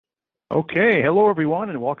Okay, hello everyone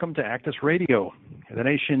and welcome to ACDIS Radio, the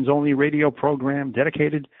nation's only radio program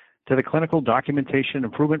dedicated to the clinical documentation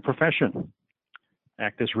improvement profession.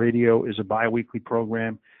 ACDIS Radio is a bi-weekly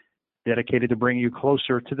program dedicated to bringing you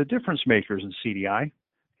closer to the difference makers in CDI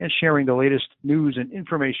and sharing the latest news and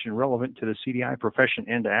information relevant to the CDI profession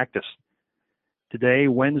and to ACDIS. Today,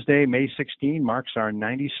 Wednesday, May 16, marks our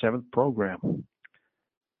 97th program.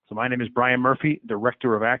 So my name is Brian Murphy,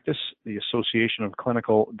 Director of ACDIS, the Association of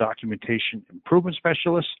Clinical Documentation Improvement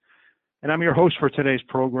Specialists, and I'm your host for today's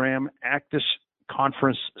program, ACDIS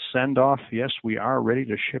Conference Sendoff. Yes, we are ready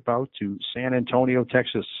to ship out to San Antonio,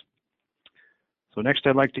 Texas. So next,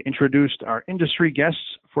 I'd like to introduce our industry guests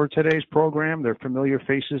for today's program. They're familiar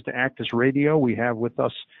faces to ACDIS Radio. We have with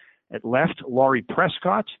us at left, Laurie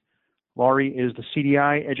Prescott. Laurie is the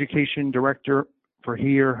CDI Education Director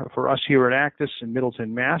for us here at ACDIS in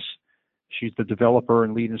Middleton, Mass. She's the developer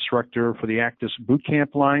and lead instructor for the ACDIS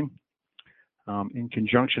Bootcamp line. In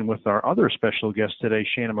conjunction with our other special guest today,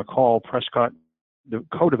 Shannon McCall, Prescott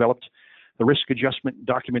co-developed the Risk Adjustment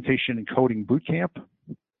Documentation and Coding Bootcamp.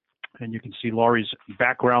 And you can see Laurie's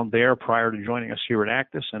background there prior to joining us here at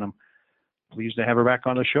ACDIS, and I'm pleased to have her back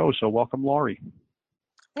on the show. So welcome, Laurie.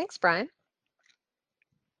 Thanks, Brian.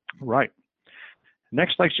 All right.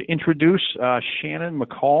 Next, I'd like to introduce Shannon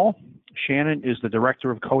McCall. Shannon is the Director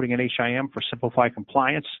of Coding and HIM for Simplify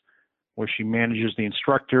Compliance, where she manages the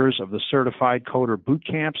instructors of the Certified Coder Boot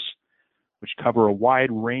Camps, which cover a wide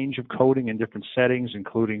range of coding in different settings,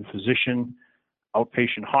 including physician,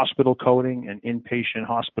 outpatient hospital coding, and inpatient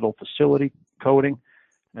hospital facility coding.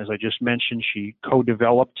 As I just mentioned, she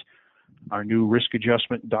co-developed our new Risk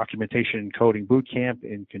Adjustment Documentation and Coding Bootcamp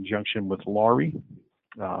in conjunction with Laurie.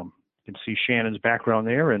 You can see Shannon's background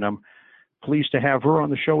there, and I'm pleased to have her on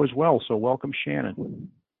the show as well. So welcome, Shannon.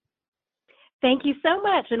 Thank you so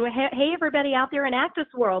much. And hey, everybody out there in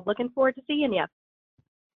ACDIS world, looking forward to seeing you.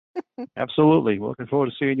 Absolutely. We're looking forward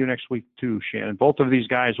to seeing you next week too, Shannon. Both of these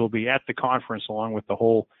guys will be at the conference along with the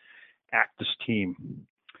whole ACDIS team.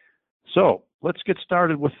 So let's get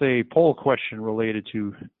started with a poll question related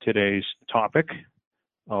to today's topic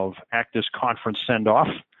of ACDIS Conference Send-Off.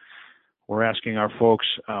 We're asking our folks,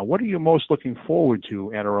 what are you most looking forward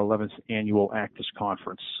to at our 11th annual ACDIS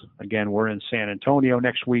conference? Again, we're in San Antonio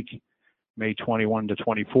next week, May 21 to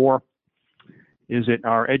 24. Is it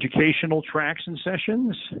our educational tracks and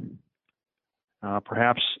sessions?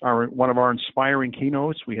 Perhaps one of our inspiring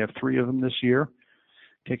keynotes. We have 3 of them this year,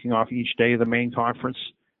 kicking off each day of the main conference.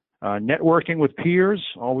 Networking with peers,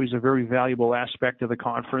 always a very valuable aspect of the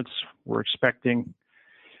conference. We're expecting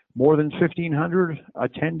more than 1,500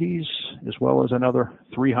 attendees, as well as another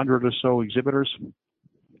 300 or so exhibitors.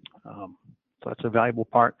 So that's a valuable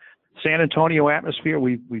part. San Antonio atmosphere.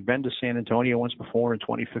 We've been to San Antonio once before in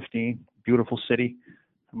 2015. Beautiful city.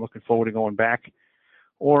 I'm looking forward to going back.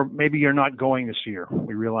 Or maybe you're not going this year.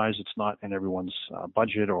 We realize it's not in everyone's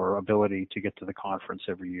budget or ability to get to the conference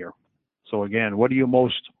every year. So again, what are you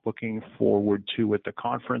most looking forward to at the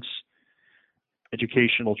conference?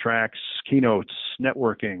 Educational tracks, keynotes,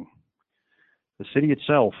 networking, the city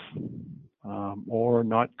itself, or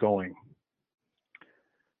not going.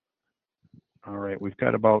 All right, we've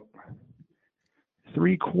got about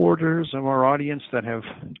 3/4 of our audience that have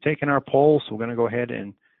taken our poll, so we're going to go ahead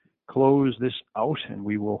and close this out, and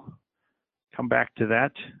we will come back to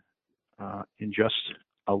that in just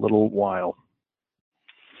a little while.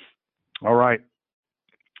 All right,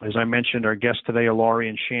 as I mentioned, our guests today are Laurie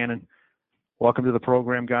and Shannon. Welcome to the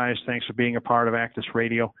program, guys. Thanks for being a part of ACDIS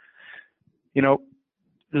Radio. You know,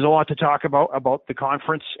 there's a lot to talk about the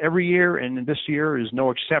conference every year, and this year is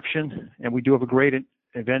no exception. And we do have a great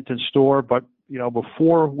event in store. But, you know,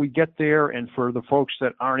 before we get there, and for the folks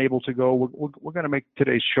that aren't able to go, we're going to make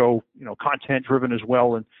today's show, you know, content-driven as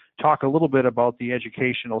well, and talk a little bit about the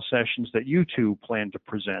educational sessions that you two plan to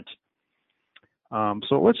present.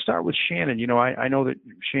 So let's start with Shannon. You know, I know that,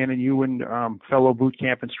 Shannon, you and fellow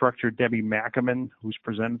bootcamp instructor Debbie Mackaman, who's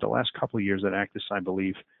presented the last couple of years at ACDIS, I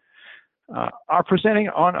believe, are presenting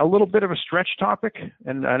on a little bit of a stretch topic.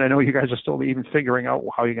 And I know you guys are still even figuring out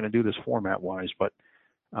how you're going to do this format-wise, but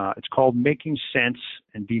it's called Making Sense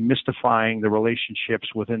and Demystifying the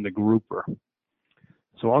Relationships Within the Grouper.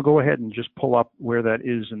 So I'll go ahead and just pull up where that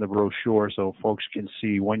is in the brochure so folks can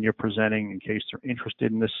see when you're presenting in case they're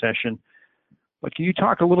interested in this session. But can you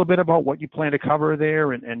talk a little bit about what you plan to cover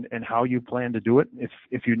there and how you plan to do it,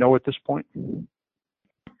 if you know at this point?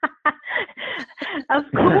 Of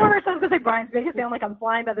course. I was going to say, Brian's making it sound like I'm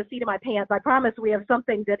flying by the seat of my pants. I promise we have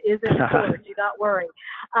something that is in store. Do not worry.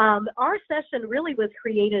 Our session really was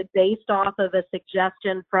created based off of a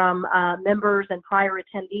suggestion from members and prior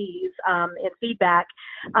attendees and feedback.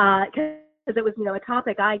 Because it was, a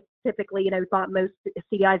topic I typically, thought most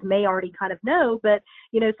CDIs may already kind of know, but,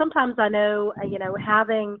 sometimes I know,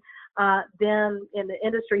 having been in the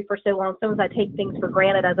industry for so long, sometimes I take things for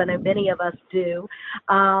granted, as I know many of us do.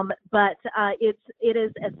 But it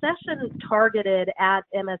is a session targeted at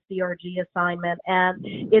MSDRG assignment, and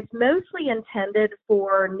it's mostly intended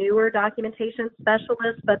for newer documentation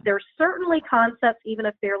specialists, but there's certainly concepts even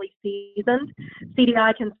a fairly seasoned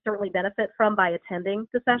CDI can certainly benefit from by attending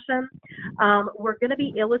the session. We're going to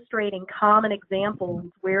be illustrating common examples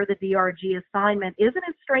where the DRG assignment isn't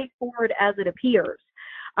as straightforward as it appears.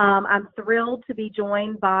 I'm thrilled to be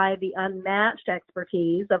joined by the unmatched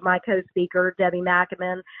expertise of my co-speaker, Debbie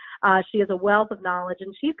McAmin. She has a wealth of knowledge,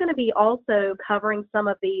 and she's going to be also covering some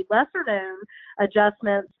of the lesser-known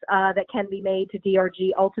adjustments that can be made to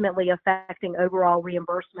DRG, ultimately affecting overall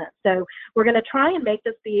reimbursement. So we're going to try and make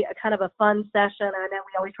this be a kind of a fun session. I know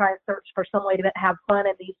we always try to search for some way to have fun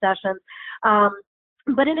in these sessions.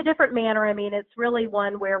 But in a different manner. I mean, it's really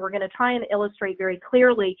one where we're going to try and illustrate very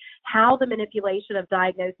clearly how the manipulation of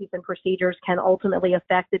diagnoses and procedures can ultimately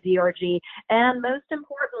affect the DRG, and most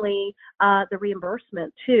importantly, the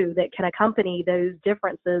reimbursement, too, that can accompany those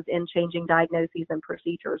differences in changing diagnoses and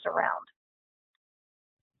procedures around.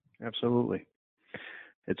 Absolutely.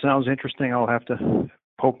 It sounds interesting. I'll have to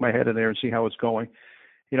poke my head in there and see how it's going.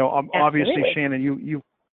 Obviously, Shannon,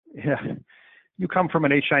 you come from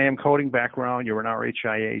an HIM coding background. You're an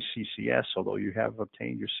RHIA CCS, although you have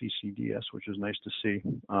obtained your CCDS, which is nice to see.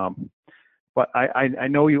 But I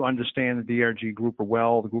know you understand the DRG grouper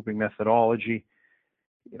well, the grouping methodology.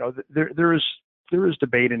 There is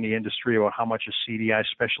debate in the industry about how much a CDI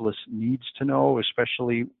specialist needs to know,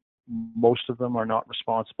 especially most of them are not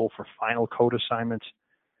responsible for final code assignments.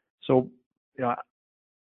 So,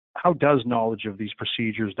 how does knowledge of these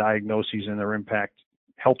procedures, diagnoses, and their impact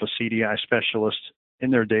help a CDI specialist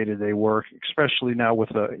in their day-to-day work, especially now with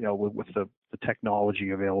the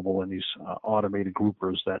technology available in these automated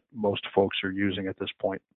groupers that most folks are using at this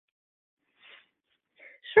point?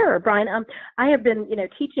 Sure, Brian. I have been,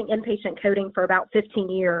 teaching inpatient coding for about 15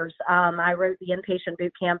 years. I wrote the inpatient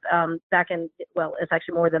boot camp back in, well, it's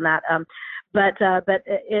actually more than that. But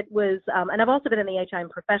it was, and I've also been in the HIM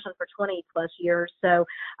profession for 20 plus years. So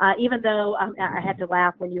even though I had to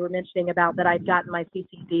laugh when you were mentioning about that I'd gotten my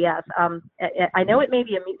CCDS, I know it may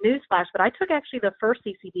be a newsflash, but I took actually the first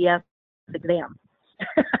CCDS exam.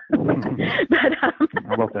 But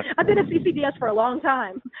I've been a CCDS for a long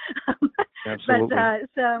time. Absolutely. But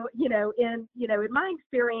so in my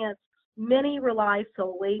experience, many rely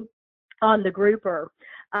solely on the grouper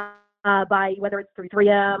by whether it's through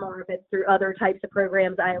 3M or if it's through other types of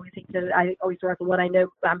programs. I always work with what I know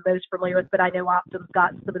I'm most familiar with, but I know Optum's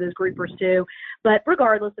got some of those groupers too. But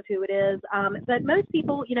regardless of who it is, but most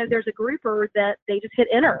people, there's a grouper that they just hit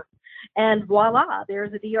enter. And voila,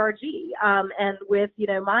 there's a DRG. And with,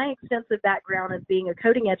 my extensive background as being a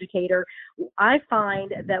coding educator, I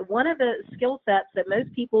find that one of the skill sets that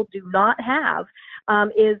most people do not have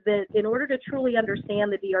is that in order to truly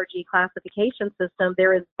understand the DRG classification system,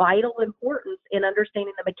 there is vital importance in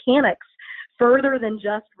understanding the mechanics further than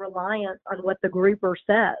just reliance on what the grouper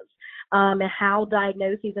says. How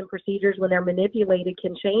diagnoses and procedures, when they're manipulated,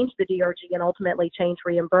 can change the DRG and ultimately change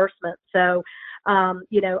reimbursement. So,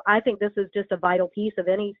 I think this is just a vital piece of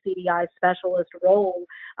any CDI specialist role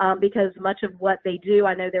because much of what they do,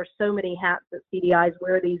 I know there's so many hats that CDIs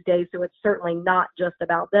wear these days, so it's certainly not just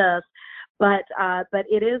about this. But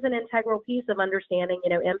it is an integral piece of understanding,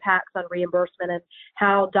 impacts on reimbursement and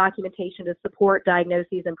how documentation to support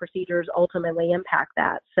diagnoses and procedures ultimately impact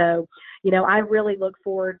that. So, I really look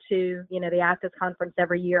forward to, the ACDIS conference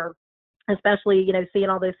every year, especially, seeing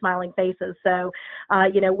all those smiling faces. So,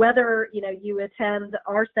 whether, you attend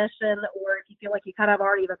our session or if you feel like you kind of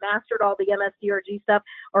already have mastered all the MSDRG stuff,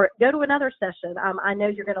 or go to another session, I know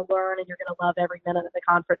you're going to learn and you're going to love every minute of the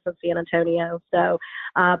conference in San Antonio. So,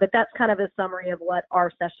 but that's kind of a summary of what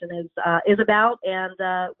our session is about and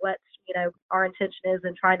what, our intention is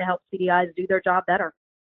in trying to help CDIs do their job better.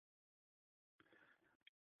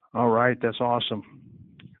 All right. That's awesome.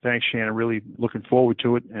 Thanks, Shannon. Really looking forward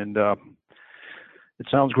to it. And it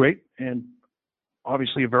sounds great. And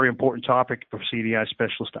obviously a very important topic for CDI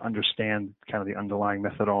specialists to understand kind of the underlying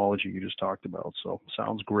methodology you just talked about. So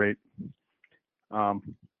sounds great.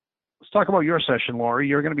 Let's talk about your session, Laurie.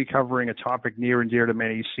 You're going to be covering a topic near and dear to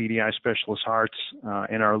many CDI specialists' hearts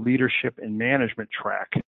in our leadership and management track.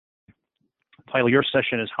 title of your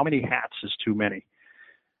session is How Many Hats is Too Many?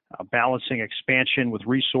 Balancing expansion with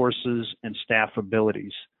resources and staff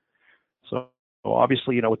abilities. So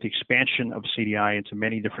obviously, with the expansion of CDI into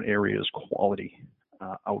many different areas, quality,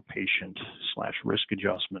 outpatient / risk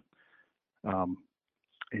adjustment,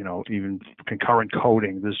 even concurrent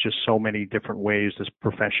coding, there's just so many different ways this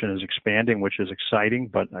profession is expanding, which is exciting,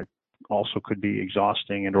 but also could be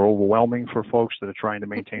exhausting and or overwhelming for folks that are trying to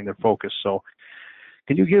maintain their focus. So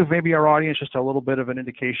can you give maybe our audience just a little bit of an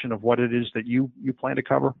indication of what it is that you plan to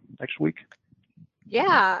cover next week?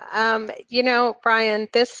 Yeah, Brian,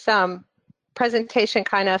 this presentation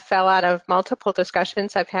kind of fell out of multiple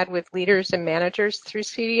discussions I've had with leaders and managers through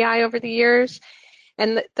CDI over the years.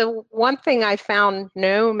 And the one thing I found,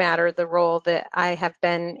 no matter the role that I have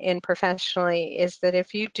been in professionally, is that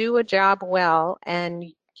if you do a job well and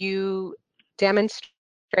you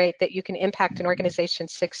demonstrate that you can impact an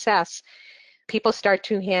organization's success, people start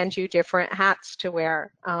to hand you different hats to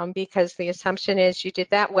wear, because the assumption is you did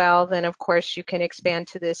that well, then of course you can expand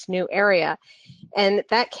to this new area. And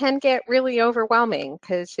that can get really overwhelming,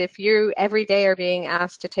 because if you every day are being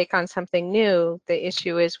asked to take on something new, the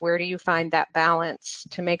issue is where do you find that balance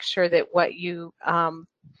to make sure that what you,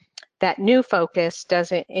 that new focus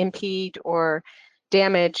doesn't impede or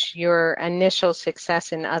damage your initial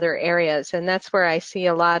success in other areas. And that's where I see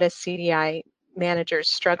a lot of CDI managers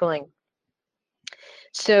struggling.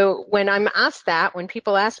 So when I'm asked that, when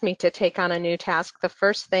people ask me to take on a new task, the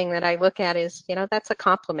first thing that I look at is, that's a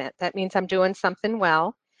compliment. That means I'm doing something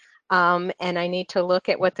well, and I need to look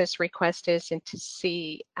at what this request is and to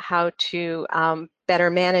see how to better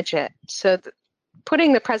manage it. So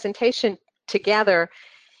putting the presentation together,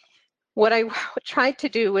 what I tried to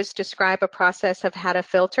do was describe a process of how to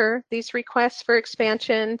filter these requests for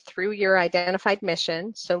expansion through your identified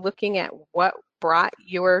mission. So looking at what brought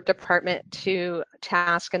your department to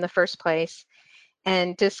task in the first place,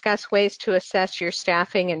 and discuss ways to assess your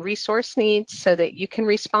staffing and resource needs so that you can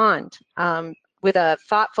respond with a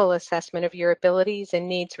thoughtful assessment of your abilities and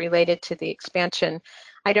needs related to the expansion.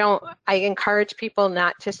 I encourage people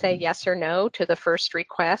not to say yes or no to the first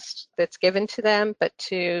request that's given to them, but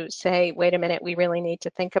to say, wait a minute, we really need to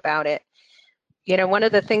think about it. One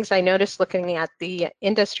of the things I noticed looking at the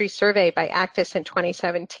industry survey by ACDIS in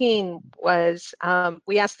 2017 was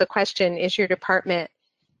we asked the question, is your department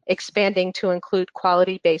expanding to include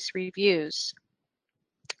quality-based reviews?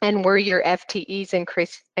 And were your FTEs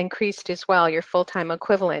increased as well, your full-time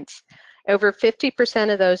equivalents? Over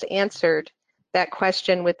 50% of those answered that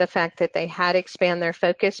question with the fact that they had expanded their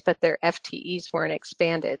focus, but their FTEs weren't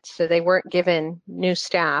expanded. So they weren't given new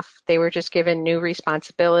staff, they were just given new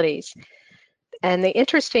responsibilities. And the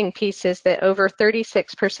interesting piece is that over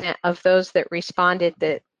 36% of those that responded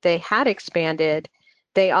that they had expanded,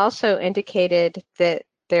 they also indicated that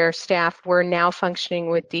their staff were now functioning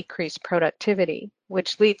with decreased productivity,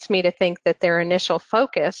 which leads me to think that their initial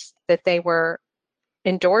focus that they were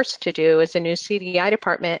endorsed to do as a new CDI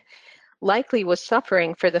department likely was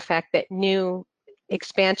suffering for the fact that new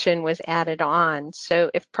expansion was added on. So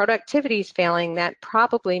if productivity is failing, that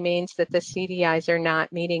probably means that the CDIs are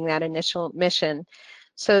not meeting that initial mission.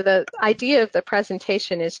 So the idea of the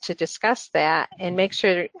presentation is to discuss that and make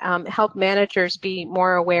sure, help managers be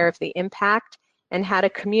more aware of the impact and how to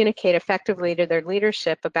communicate effectively to their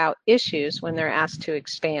leadership about issues when they're asked to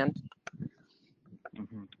expand.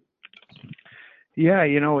 Mm-hmm. Yeah,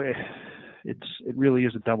 it really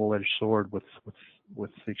is a double-edged sword with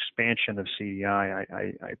the expansion of CDI.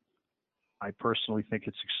 I personally think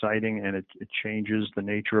it's exciting, and it changes the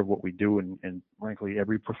nature of what we do, and frankly,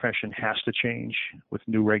 every profession has to change with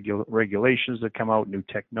new regulations that come out, new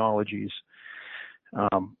technologies.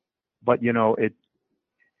 But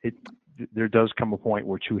there does come a point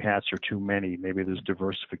where two hats are too many. Maybe there's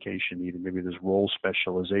diversification needed. Maybe there's role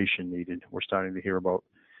specialization needed. We're starting to hear about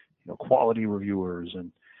quality reviewers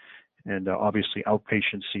and obviously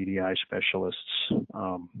outpatient CDI specialists.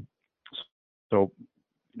 So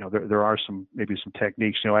there are maybe some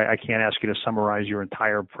techniques. I can't ask you to summarize your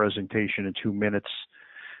entire presentation in 2 minutes,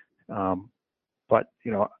 but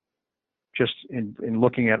just in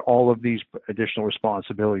looking at all of these additional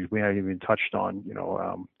responsibilities, we haven't even touched on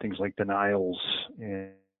things like denials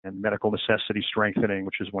and medical necessity strengthening,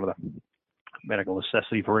 which is one of the medical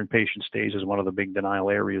necessity for inpatient stays is one of the big denial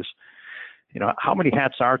areas. How many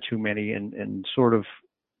hats are too many, and sort of,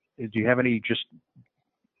 do you have any just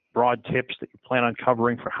broad tips that you plan on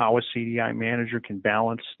covering for how a CDI manager can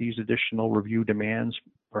balance these additional review demands,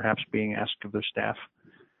 perhaps being asked of their staff?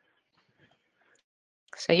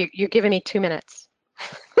 So you're giving me 2 minutes.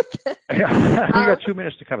 We got 2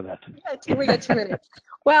 minutes to cover that. We got 2 minutes.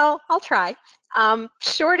 Well, I'll try.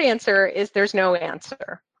 Short answer is there's no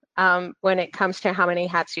answer when it comes to how many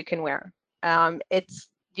hats you can wear.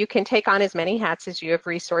 You can take on as many hats as you have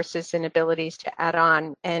resources and abilities to add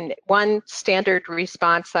on. And one standard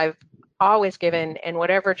response I've always given in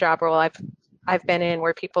whatever job role I've been in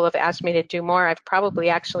where people have asked me to do more, I've probably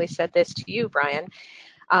actually said this to you, Brian.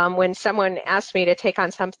 When someone asks me to take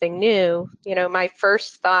on something new, my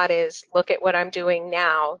first thought is, look at what I'm doing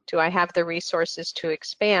now. Do I have the resources to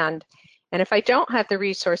expand? And if I don't have the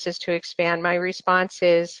resources to expand, my response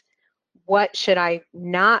is, what should I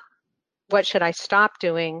stop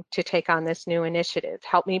doing to take on this new initiative?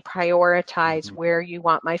 Help me prioritize where you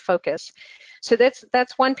want my focus. So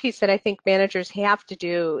that's one piece that I think managers have to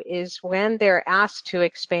do is when they're asked to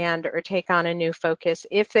expand or take on a new focus,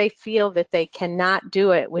 if they feel that they cannot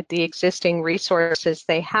do it with the existing resources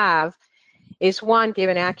they have, is one,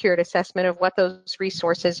 give an accurate assessment of what those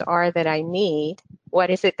resources are that I need.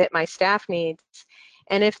 What is it that my staff needs?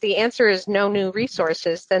 And if the answer is no new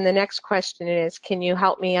resources, then the next question is, can you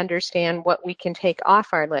help me understand what we can take off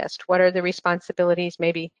our list? What are the responsibilities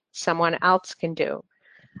maybe someone else can do?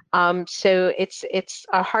 So it's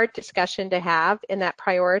a hard discussion to have in that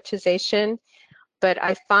prioritization, but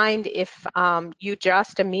I find if you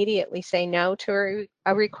just immediately say no to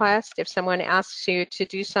a request, if someone asks you to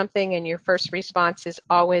do something and your first response is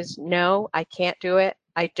always, no, I can't do it,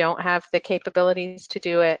 I don't have the capabilities to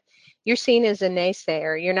do it, you're seen as a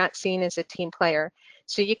naysayer, you're not seen as a team player.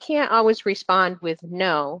 So you can't always respond with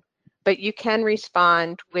no, but you can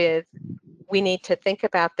respond with, we need to think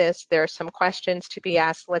about this, there are some questions to be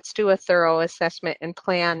asked, let's do a thorough assessment and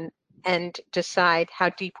plan and decide how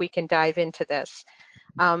deep we can dive into this.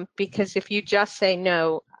 Because if you just say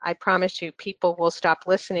no, I promise you people will stop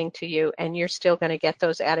listening to you and you're still going to get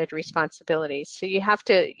those added responsibilities. So you have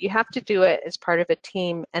to do it as part of a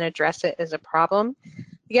team and address it as a problem.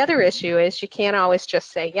 The other issue is you can't always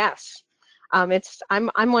just say yes.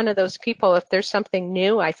 I'm one of those people, if there's something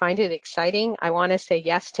new, I find it exciting. I want to say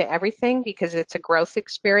yes to everything because it's a growth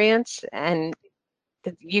experience, and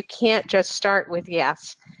you can't just start with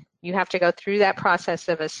yes. You have to go through that process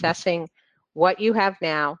of assessing what you have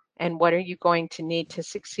now and what are you going to need to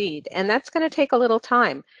succeed. And that's going to take a little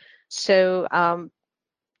time. So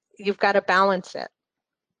you've got to balance it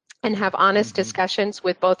and have honest discussions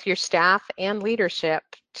with both your staff and leadership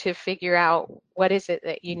to figure out what is it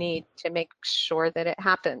that you need to make sure that it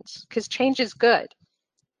happens. Because change is good,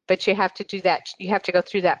 but you have to do that. You have to go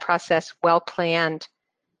through that process well planned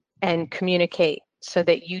and communicate so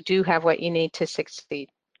that you do have what you need to succeed.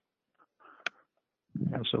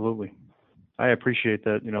 Absolutely. I appreciate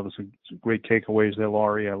that. There's some great takeaways there,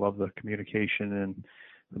 Laurie. I love the communication and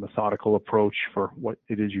the methodical approach for what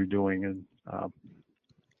it is you're doing. And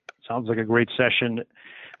sounds like a great session.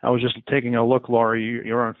 I was just taking a look, Laurie.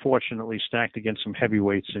 You're unfortunately stacked against some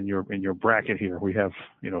heavyweights in your bracket here. We have,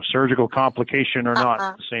 surgical complication or not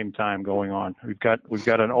at the same time going on. We've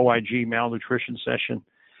got an OIG malnutrition session.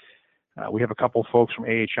 We have a couple folks from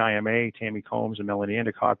AHIMA, Tammy Combs and Melanie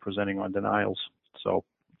Endicott, presenting on denials. So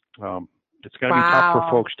it's going to be tough for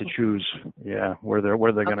folks to choose, where they're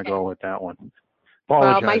going to go with that one.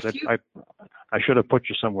 Apologize. Well, I should have put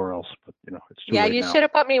you somewhere else, but it's too late now. Yeah, you should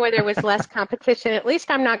have put me where there was less competition. At least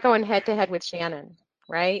I'm not going head to head with Shannon,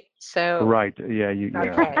 right? So right, yeah, you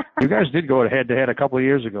guys did go head to head a couple of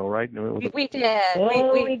years ago, right? We did.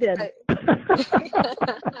 Oh, we did.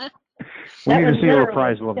 We need to see a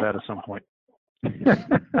reprisal of that at some point.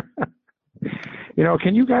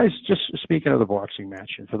 Can you guys, just speaking of the boxing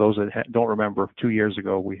match, and for those that don't remember, 2 years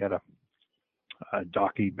ago we had a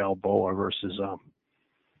Docky Balboa versus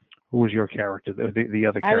who was your character? The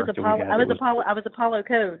other character we had. I was Apollo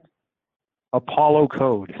Code. Apollo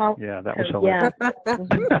Code. Yeah, that was hilarious.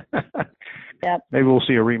 Yeah. Yep. Maybe we'll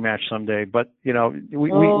see a rematch someday. But we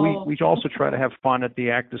also try to have fun at the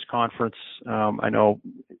ACDIS conference. I know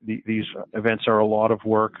these events are a lot of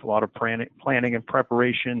work, a lot of planning and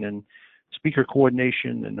preparation, and speaker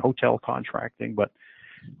coordination and hotel contracting. But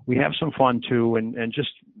we have some fun too, and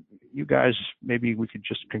just. You guys, maybe we could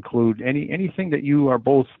just conclude anything that you are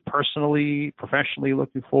both personally, professionally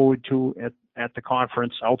looking forward to at the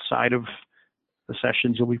conference outside of the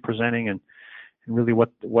sessions you'll be presenting, and really what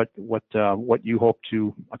you hope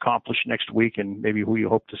to accomplish next week, and maybe who you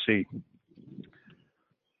hope to see.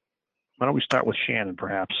 Why don't we start with Shannon,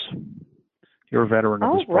 perhaps? You're a veteran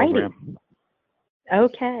of this program.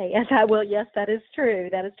 Okay, yes, I will. Yes, that is true.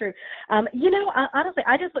 That is true. Honestly,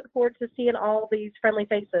 I just look forward to seeing all these friendly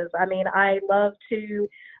faces. I mean, I love to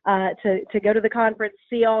go to the conference,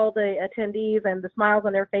 see all the attendees and the smiles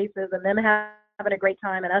on their faces, and them have having a great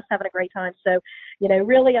time and us having a great time. So,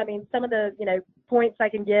 really, I mean, some of the, points I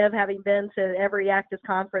can give, having been to every ACDIS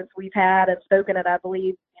conference we've had and spoken at, I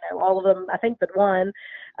believe, all of them, I think but one,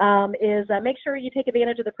 is make sure you take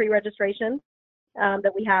advantage of the pre-registration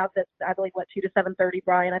that we have. That's, I believe, 2 to 7:30,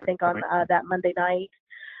 Brian, I think, on that Monday night.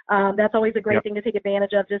 That's always a great thing to take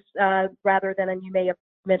advantage of, just rather than, and you may have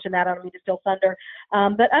mentioned that, I don't mean to steal thunder.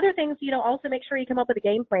 But other things, also make sure you come up with a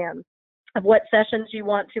game plan of what sessions you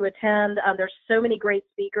want to attend. There's so many great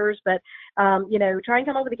speakers, but, try and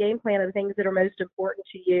come up with a game plan of the things that are most important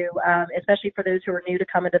to you, especially for those who are new to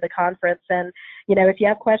coming to the conference. And, if you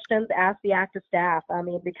have questions, ask the ACDIS staff. I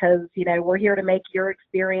mean, because, we're here to make your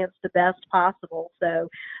experience the best possible. So,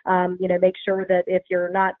 make sure that if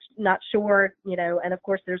you're not sure, and of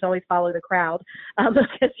course, there's always follow the crowd,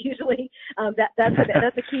 because usually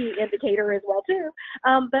that's a key indicator as well, too.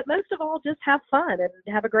 But most of all, just have fun and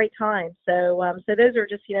have a great time. So those are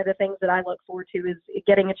just, the things that I look forward to, is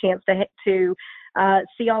getting a chance to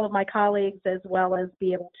see all of my colleagues, as well as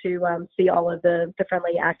be able to see all of the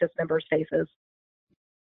friendly ACDIS members' faces.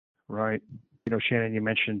 Right. Shannon, you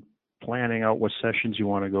mentioned planning out what sessions you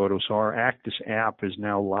want to go to. So our ACDIS app is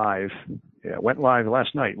now live. Yeah, it went live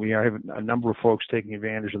last night. We have a number of folks taking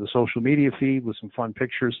advantage of the social media feed with some fun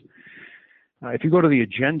pictures. If you go to the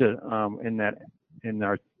agenda in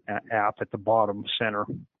our app at the bottom center,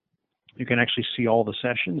 you can actually see all the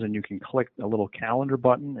sessions, and you can click a little calendar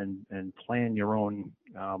button and plan your own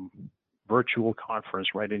virtual conference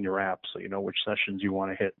right in your app, so you know which sessions you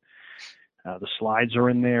want to hit. The slides are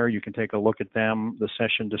in there. You can take a look at them, the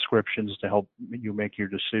session descriptions, to help you make your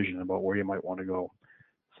decision about where you might want to go.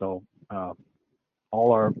 So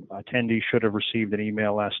all our attendees should have received an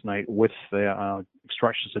email last night with the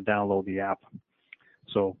instructions to download the app.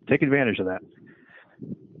 So take advantage of that.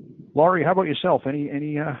 Laurie, how about yourself?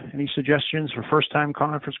 Any suggestions for first-time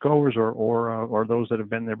conference goers or those that have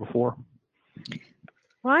been there before?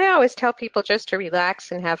 Well, I always tell people just to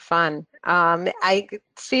relax and have fun. I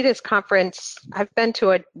see this conference, I've been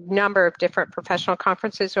to a number of different professional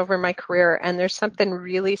conferences over my career, and there's something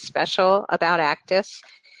really special about ACDIS.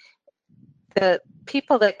 The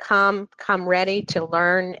people that come ready to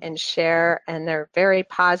learn and share, and they're very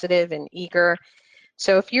positive and eager.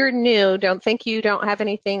 So if you're new, don't think you don't have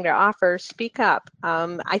anything to offer, speak up.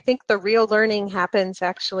 I think the real learning happens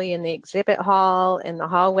actually in the exhibit hall, in the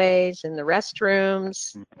hallways, in the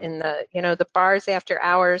restrooms, in the bars after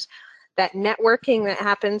hours. That networking that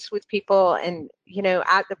happens with people, and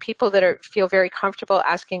at the people that feel very comfortable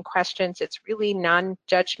asking questions, it's really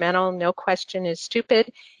non-judgmental. No question is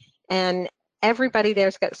stupid, and everybody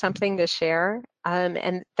there's got something to share.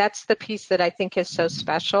 And that's the piece that I think is so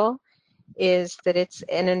special, is that it's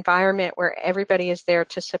an environment where everybody is there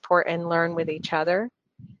to support and learn with each other.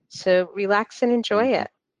 So relax and enjoy it.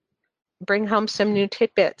 Bring home some new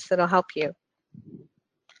tidbits that'll help you.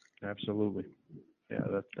 Absolutely.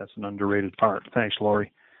 Yeah, that's an underrated part. Thanks,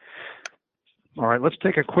 Laurie. All right, let's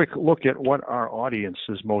take a quick look at what our audience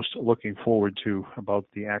is most looking forward to about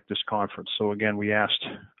the ACDIS conference. So again, we asked,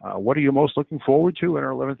 what are you most looking forward to in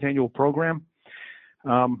our 11th annual program?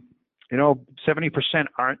 70%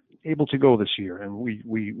 aren't able to go this year, and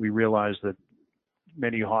we realize that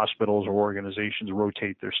many hospitals or organizations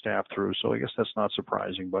rotate their staff through, so I guess that's not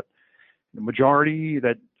surprising. But the majority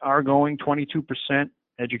that are going, 22%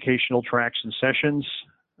 educational tracks and sessions,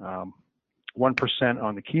 1%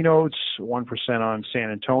 on the keynotes, 1% on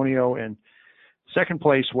San Antonio, and second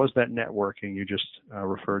place was that networking you just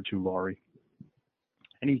referred to, Laurie.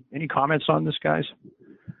 Any comments on this, guys?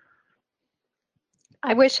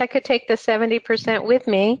 I wish I could take the 70% with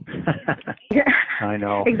me. I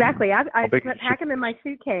know. Exactly. I pack them in my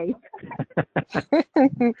suitcase.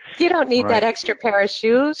 You don't need that extra pair of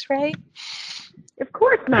shoes, right? Of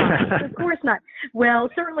course not. Of course not. Well,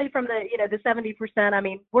 certainly from the the 70%. I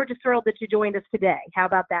mean, we're just thrilled that you joined us today. How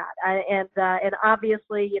about that? And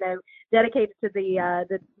obviously, dedicated to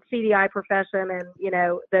the CDI profession. And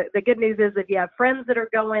the good news is, if you have friends that are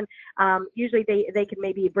going, usually they can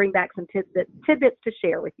maybe bring back some tidbits to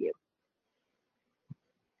share with you.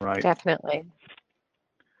 Right. Definitely.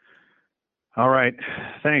 All right.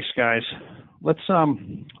 Thanks, guys. Let's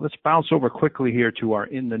bounce over quickly here to our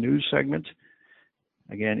In the News segment.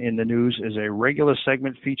 Again, In the News is a regular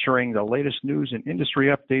segment featuring the latest news and industry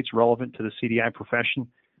updates relevant to the CDI profession.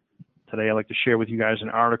 Today, I'd like to share with you guys an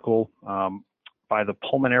article by the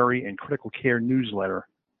Pulmonary and Critical Care Newsletter,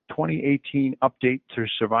 2018 Update to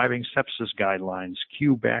Surviving Sepsis Guidelines,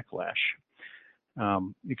 Q Backlash.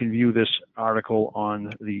 You can view this article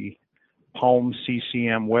on the Pulm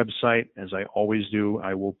CCM website. As I always do,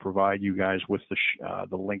 I will provide you guys with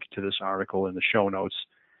the link to this article in the show notes.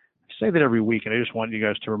 say that every week, and I just wanted you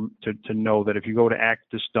guys to know that if you go to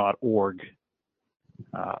actis.org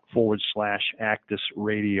 /ACDIS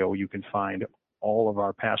radio, you can find all of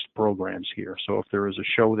our past programs here. So if there is a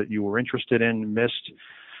show that you were interested in, missed,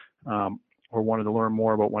 or wanted to learn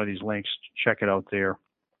more about one of these links, check it out there.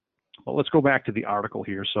 Well, let's go back to the article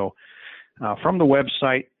here. So from the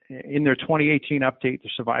website, in their 2018 update, the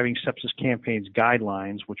Surviving Sepsis Campaign's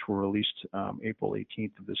guidelines, which were released April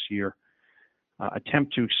 18th of this year,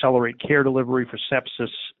 attempt to accelerate care delivery for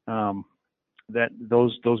sepsis. That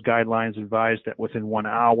those guidelines advise that within 1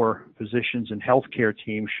 hour, physicians and healthcare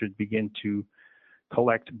teams should begin to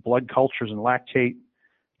collect blood cultures and lactate,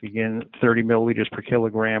 begin 30 milliliters per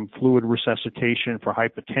kilogram fluid resuscitation for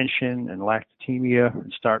hypertension and lactatemia,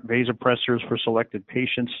 and start vasopressors for selected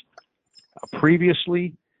patients.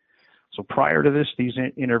 Previously, so prior to this, these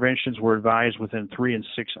interventions were advised within 3 and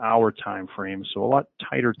 6 hour time frames, so a lot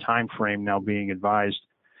tighter time frame now being advised.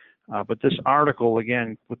 But this article,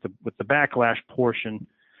 again, with the backlash portion,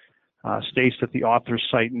 states that the authors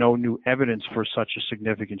cite no new evidence for such a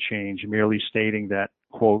significant change, merely stating that,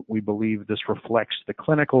 quote, "We believe this reflects the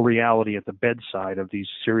clinical reality at the bedside of these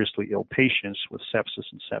seriously ill patients with sepsis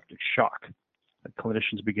and septic shock. That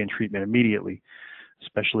clinicians begin treatment immediately,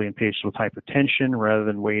 especially in patients with hypertension, rather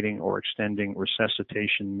than waiting or extending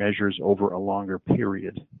resuscitation measures over a longer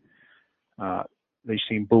period." They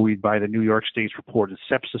seem buoyed by the New York State's reported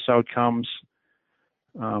sepsis outcomes.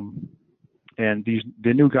 And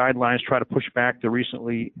the new guidelines try to push back the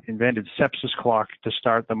recently invented sepsis clock to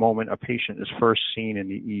start the moment a patient is first seen in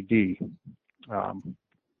the ED.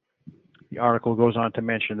 The article goes on to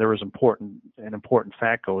mention an important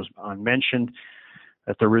fact goes unmentioned,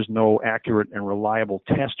 that there is no accurate and reliable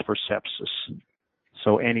test for sepsis.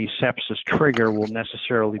 So any sepsis trigger will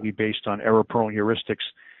necessarily be based on error-prone heuristics.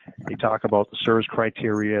 They talk about the SIRS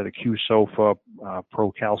criteria, the Q-SOFA,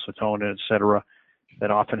 procalcitonin, et cetera, that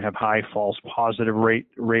often have high false positive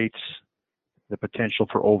rates, the potential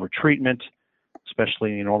for overtreatment, especially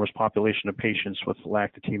in the enormous population of patients with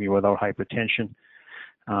lactatemia without hypertension.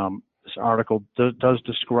 This article does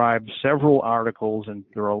describe several articles, and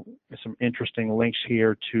there are some interesting links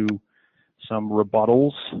here to some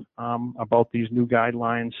rebuttals about these new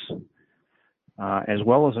guidelines, as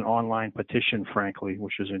well as an online petition, frankly,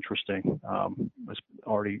 which is interesting. It's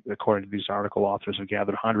already, according to these article authors, have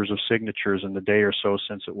gathered hundreds of signatures in the day or so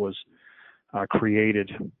since it was created.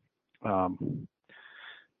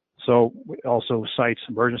 So it also cites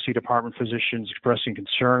emergency department physicians expressing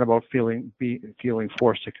concern about feeling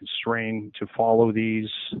forced to constrain to follow these.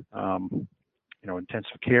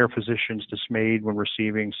 Intensive care physicians dismayed when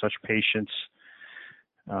receiving such patients.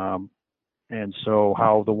 And so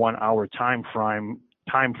how the 1 hour time frame,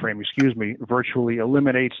 virtually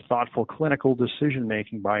eliminates thoughtful clinical decision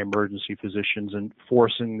making by emergency physicians and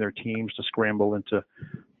forcing their teams to scramble into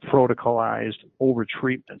protocolized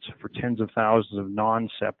overtreatment for tens of thousands of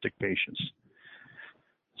non-septic patients.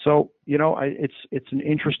 So, it's an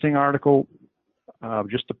interesting article.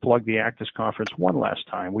 Just to plug the ACDIS conference one last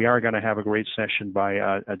time, we are going to have a great session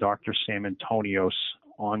by Dr. Sam Antonios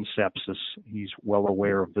on sepsis. He's well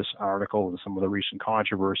aware of this article and some of the recent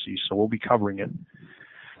controversies, so we'll be covering it.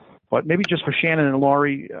 But maybe just for Shannon and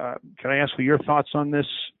Laurie, can I ask for your thoughts on this?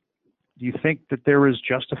 Do you think that there is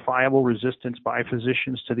justifiable resistance by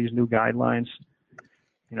physicians to these new guidelines?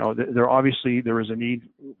 There is a need,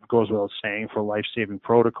 goes without saying, for life-saving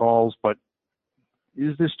protocols, but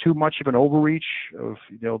is this too much of an overreach of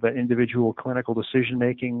that individual clinical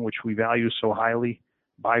decision-making, which we value so highly,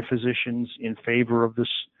 by physicians in favor of this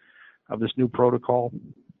new protocol?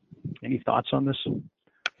 Any thoughts on this?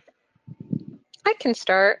 I can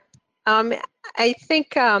start. I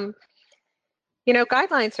think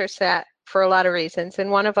guidelines are set for a lot of reasons, and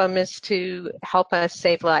one of them is to help us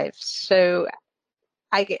save lives. So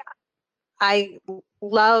I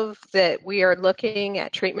love that we are looking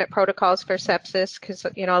at treatment protocols for sepsis, because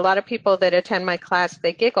a lot of people that attend my class,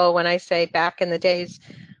 they giggle when I say back in the days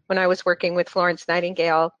when I was working with Florence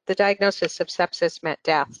Nightingale, the diagnosis of sepsis meant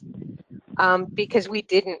death, because we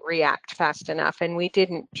didn't react fast enough and we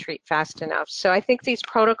didn't treat fast enough. So I think these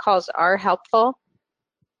protocols are helpful,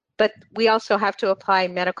 but we also have to apply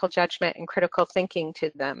medical judgment and critical thinking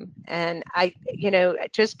to them. And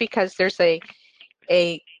just because there's a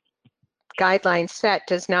guideline set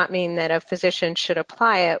does not mean that a physician should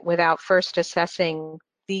apply it without first assessing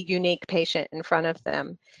the unique patient in front of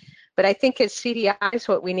them. But I think as CDIs,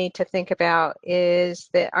 what we need to think about is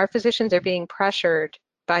that our physicians are being pressured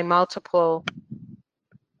by multiple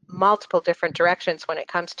different directions when it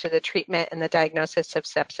comes to the treatment and the diagnosis of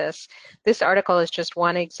sepsis. This article is just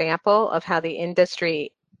one example of how the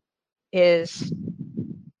industry is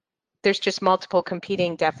there's just multiple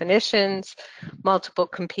competing definitions, multiple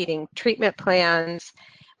competing treatment plans.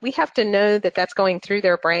 We have to know that that's going through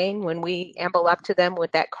their brain when we amble up to them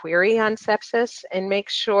with that query on sepsis, and make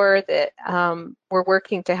sure that we're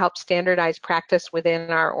working to help standardize practice within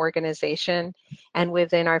our organization and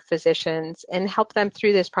within our physicians, and help them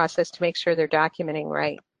through this process to make sure they're documenting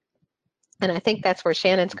right. And I think that's where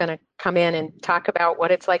Shannon's going to come in and talk about what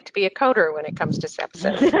it's like to be a coder when it comes to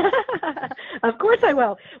sepsis. Of course I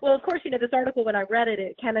will. Well, of course, this article, when I read it,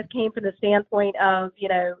 it kind of came from the standpoint of,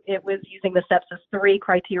 it was using the sepsis 3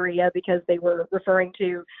 criteria, because they were referring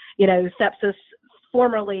to, sepsis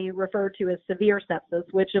formerly referred to as severe sepsis,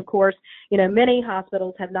 which of course, many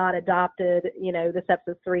hospitals have not adopted, the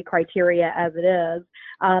sepsis 3 criteria as it is.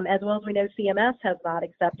 As well as we know, CMS has not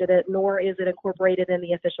accepted it, nor is it incorporated in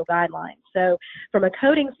the official guidelines. So from a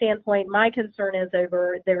coding standpoint, my concern is they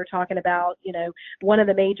were talking about, one of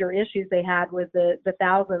the major issues they had was the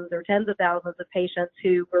thousands or tens of thousands of patients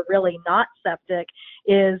who were really not septic,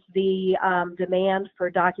 is the demand for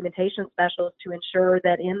documentation specialists to ensure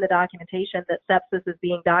that in the documentation that sepsis is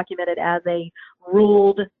being documented as a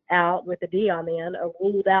ruled out, with a D on the end, a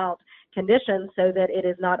ruled out condition, so that it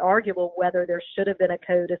is not arguable whether there should have been a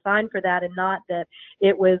code assigned for that, and not that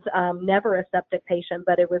it was never a septic patient,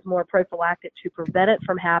 but it was more prophylactic to prevent it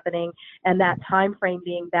from happening, and that time frame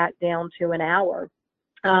being back down to an hour.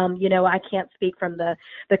 I can't speak from the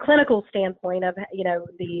clinical standpoint of,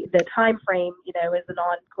 the time frame, as a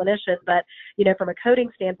non-clinician, but, from a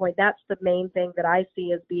coding standpoint, that's the main thing that I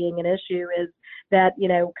see as being an issue, is that,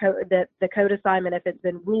 that the code assignment, if it's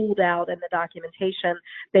been ruled out in the documentation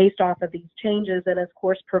based off of these changes, and of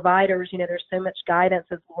course providers, there's so much guidance,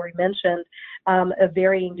 as Lori mentioned, of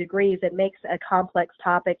varying degrees. It makes a complex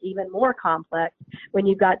topic even more complex when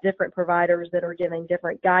you've got different providers that are giving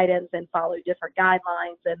different guidance and follow different guidelines.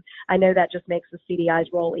 And I know that just makes the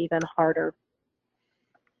CDI's role even harder.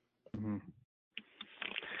 Mm-hmm.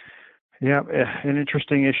 Yeah, an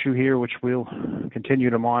interesting issue here, which we'll continue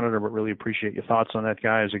to monitor, but really appreciate your thoughts on that,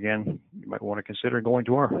 guys. Again, you might want to consider going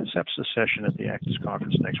to our sepsis session at the ACDIS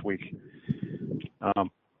conference next week.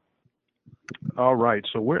 All right,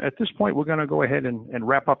 so we're at this point, we're going to go ahead and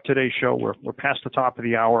wrap up today's show. We're past the top of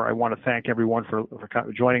the hour. I want to thank everyone for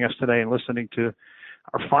joining us today and listening to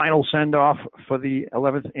our final send-off for the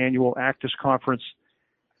 11th annual ACDIS conference.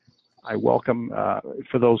 I welcome,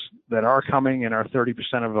 for those that are coming, and our 30%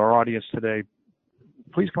 of our audience today,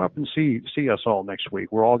 please come up and see us all next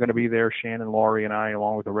week. We're all going to be there, Shannon, Laurie, and I,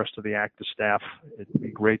 along with the rest of the ACDIS staff. It'd be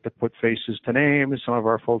great to put faces to names. Some of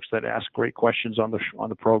our folks that ask great questions on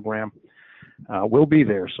the program will be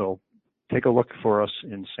there, so take a look for us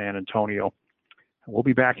in San Antonio. We'll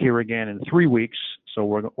be back here again in 3 weeks,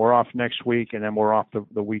 so we're off next week, and then we're off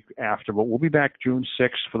the week after. But we'll be back June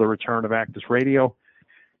 6th for the return of ACDIS Radio.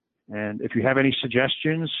 And if you have any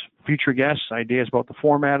suggestions, future guests, ideas about the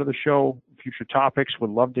format of the show, future topics,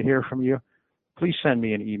 would love to hear from you. Please send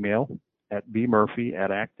me an email at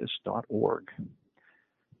bmurphy@acdis.org.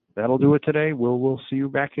 That'll do it today. We'll see you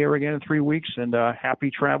back here again in 3 weeks, and happy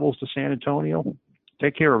travels to San Antonio.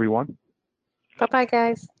 Take care, everyone. Bye-bye,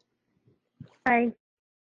 guys. Bye.